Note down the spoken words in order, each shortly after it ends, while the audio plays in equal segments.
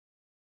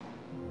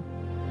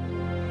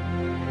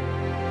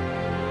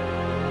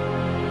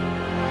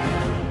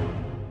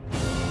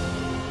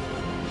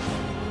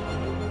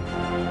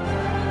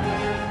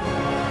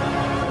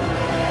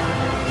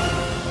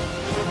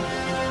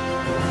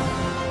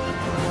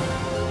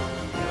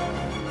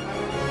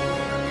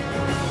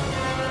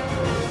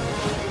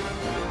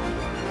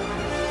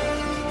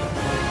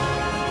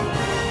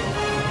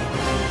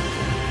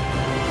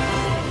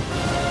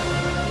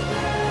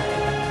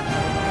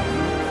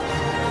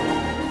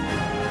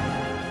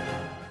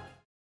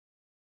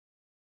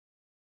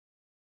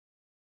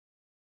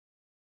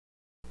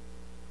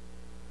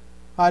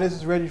Hi, this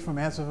is Reggie from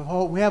Answer of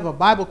Hope. We have a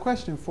Bible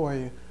question for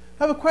you.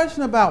 I have a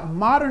question about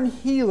modern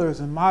healers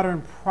and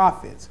modern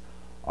prophets.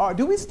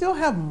 Do we still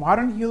have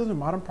modern healers and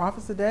modern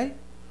prophets today?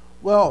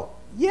 Well,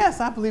 yes,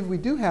 I believe we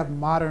do have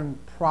modern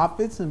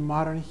prophets and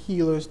modern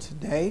healers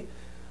today.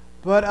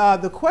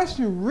 But the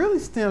question really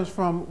stems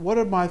from, what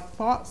are my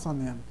thoughts on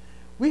them?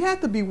 We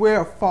have to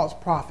beware of false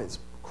prophets.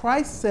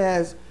 Christ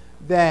says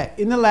that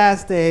in the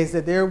last days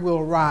that there will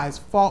arise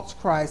false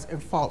Christs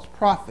and false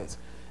prophets.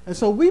 And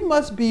so we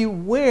must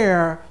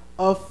beware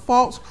of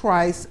false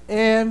Christs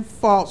and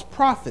false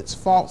prophets,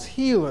 false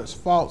healers,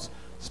 false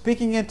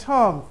speaking in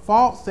tongues,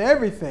 false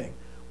everything.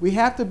 We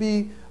have to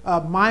be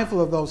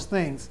mindful of those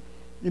things.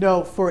 You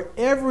know, for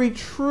every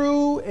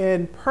true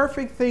and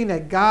perfect thing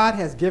that God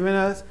has given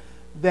us,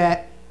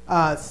 that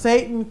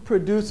Satan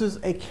produces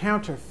a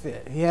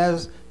counterfeit. He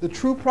has the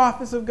true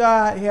prophets of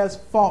God, he has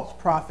false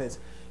prophets.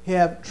 He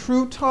has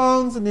true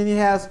tongues, and then he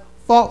has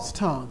false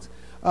tongues.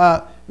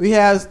 He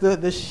has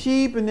the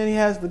sheep, and then he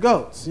has the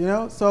goats, you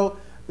know. So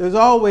there's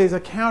always a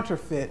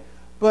counterfeit.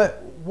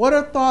 But what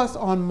are thoughts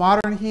on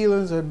modern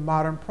healers and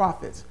modern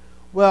prophets?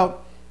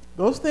 Well,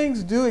 those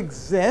things do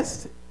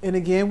exist, and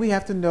again, we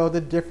have to know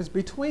the difference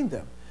between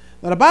them.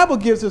 Now, the Bible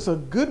gives us a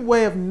good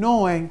way of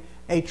knowing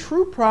a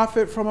true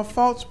prophet from a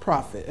false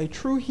prophet, a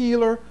true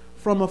healer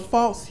from a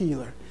false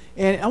healer.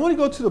 And I want to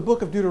go to the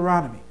book of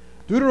Deuteronomy.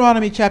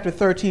 Deuteronomy chapter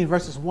 13,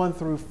 verses 1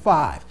 through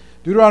 5.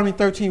 Deuteronomy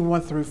 13,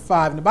 1 through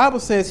 5. And the Bible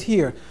says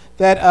here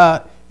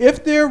that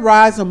if there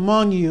rise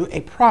among you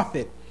a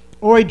prophet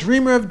or a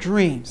dreamer of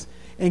dreams,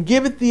 and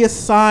giveth thee a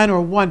sign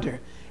or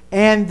wonder,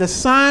 and the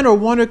sign or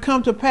wonder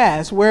come to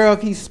pass,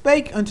 whereof he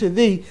spake unto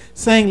thee,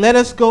 saying, let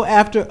us go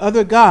after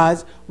other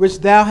gods, which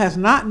thou hast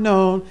not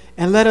known,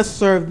 and let us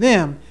serve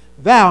them.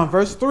 Thou, in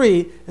verse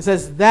 3, it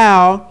says,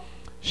 thou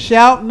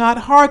shalt not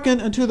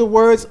hearken unto the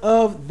words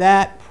of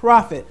that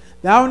prophet.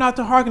 Thou art not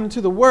to hearken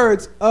unto the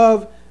words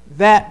of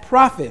that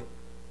prophet,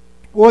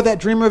 or that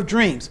dreamer of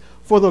dreams.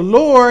 For the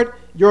Lord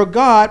your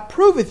God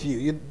proveth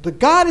you. The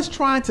God is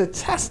trying to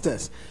test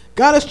us.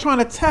 God is trying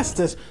to test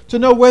us to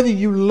know whether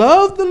you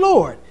love the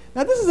Lord.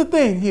 Now, this is the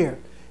thing here.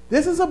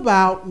 This is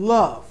about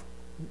love.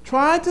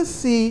 Trying to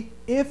see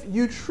if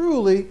you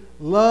truly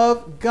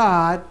love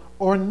God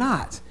or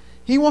not.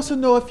 He wants to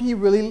know if you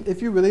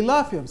really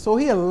love him. So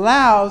he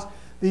allows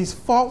these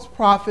false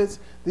prophets,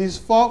 these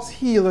false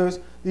healers,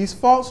 these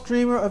false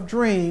dreamer of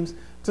dreams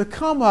to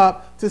come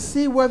up to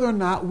see whether or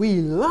not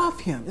we love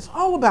him. It's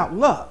all about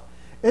love.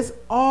 It's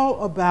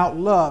all about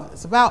love.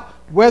 It's about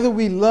whether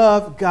we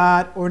love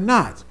God or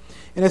not.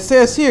 And it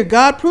says here,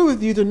 God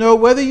proveth you to know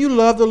whether you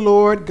love the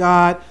Lord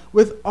God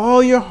with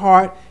all your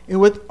heart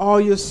and with all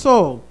your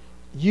soul.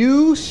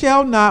 You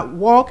shall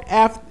walk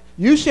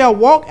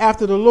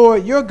after the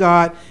Lord your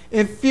God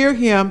and fear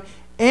him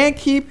and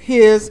keep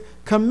his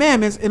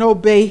commandments and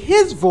obey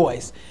his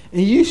voice.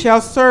 And you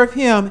shall serve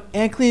him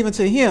and cleave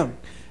unto him.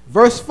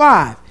 Verse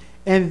 5,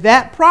 and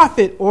that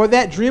prophet or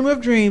that dreamer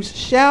of dreams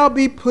shall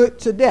be put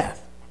to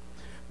death,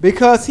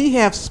 because he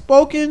hath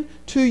spoken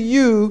to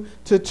you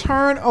to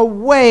turn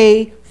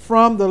away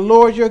from the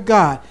Lord your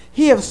God.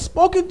 He has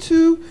spoken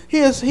to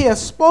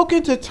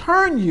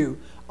turn you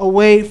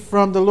away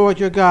from the Lord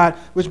your God,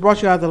 which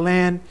brought you out of the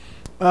land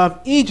of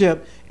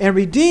Egypt, and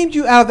redeemed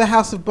you out of the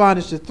house of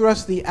bondage, to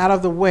thrust thee out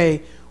of the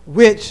way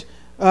which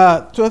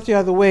the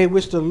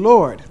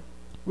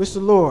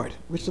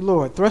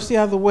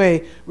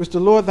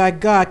Lord thy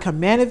God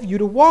commandeth you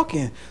to walk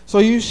in. So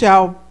you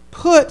shall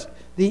put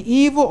the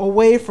evil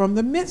away from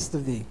the midst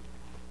of thee.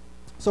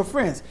 So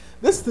friends,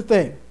 this is the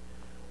thing.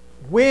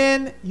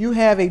 When you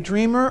have a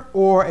dreamer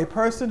or a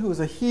person who is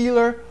a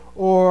healer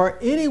or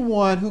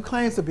anyone who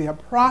claims to be a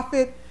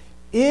prophet,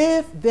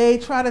 if they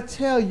try to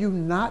tell you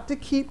not to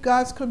keep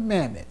God's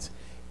commandments,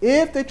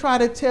 if they try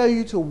to tell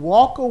you to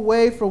walk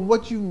away from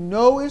what you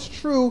know is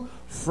true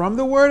from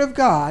the Word of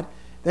God,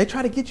 they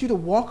try to get you to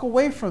walk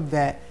away from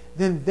that,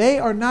 then they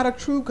are not a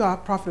true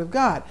prophet of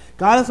God.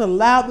 God has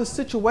allowed the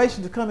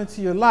situation to come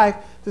into your life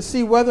to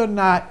see whether or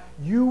not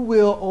you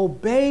will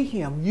obey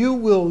him, you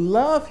will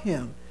love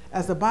him,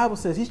 as the Bible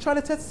says. He's trying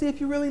to test to see if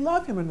you really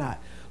love him or not.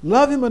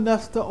 Love him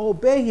enough to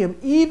obey him,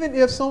 even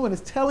if someone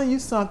is telling you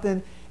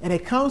something and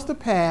it comes to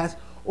pass,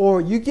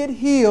 or you get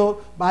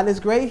healed by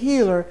this great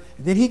healer,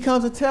 and then he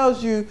comes and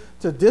tells you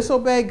to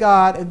disobey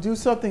God and do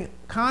something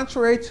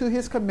contrary to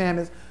his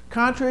commandments,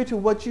 contrary to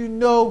what you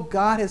know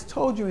God has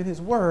told you in his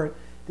word,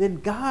 then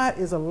God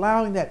is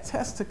allowing that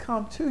test to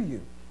come to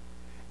you.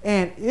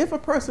 And if a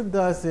person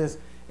does this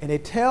and they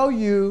tell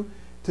you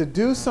to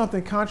do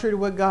something contrary to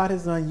what God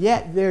has done,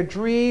 yet their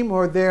dream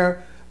or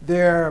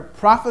their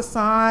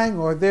prophesying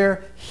or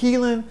their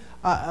healing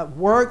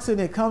works and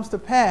it comes to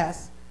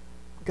pass,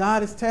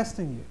 God is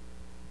testing you.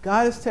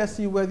 God is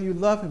testing you whether you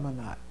love him or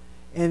not.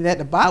 And that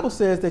the Bible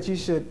says that you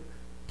should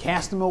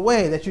cast him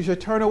away, that you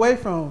should turn away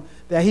from him,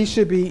 that he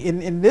should be,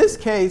 in this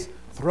case,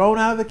 thrown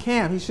out of the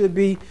camp. He should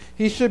be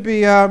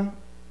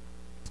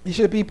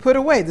put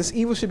away. This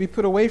evil should be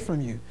put away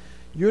from you.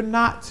 You're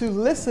not to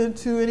listen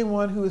to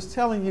anyone who is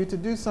telling you to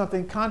do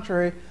something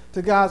contrary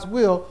to God's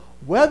will,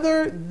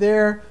 Whether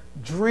their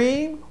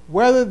dream,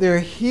 whether their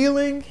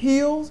healing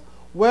heals,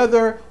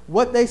 whether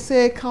what they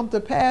said comes to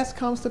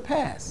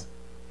pass.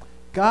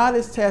 God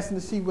is testing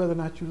to see whether or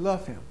not you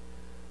love him.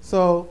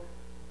 So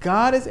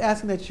God is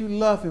asking that you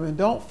love him and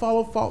don't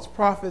follow false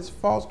prophets,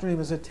 false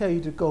dreamers that tell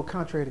you to go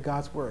contrary to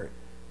God's word.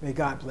 May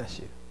God bless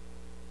you.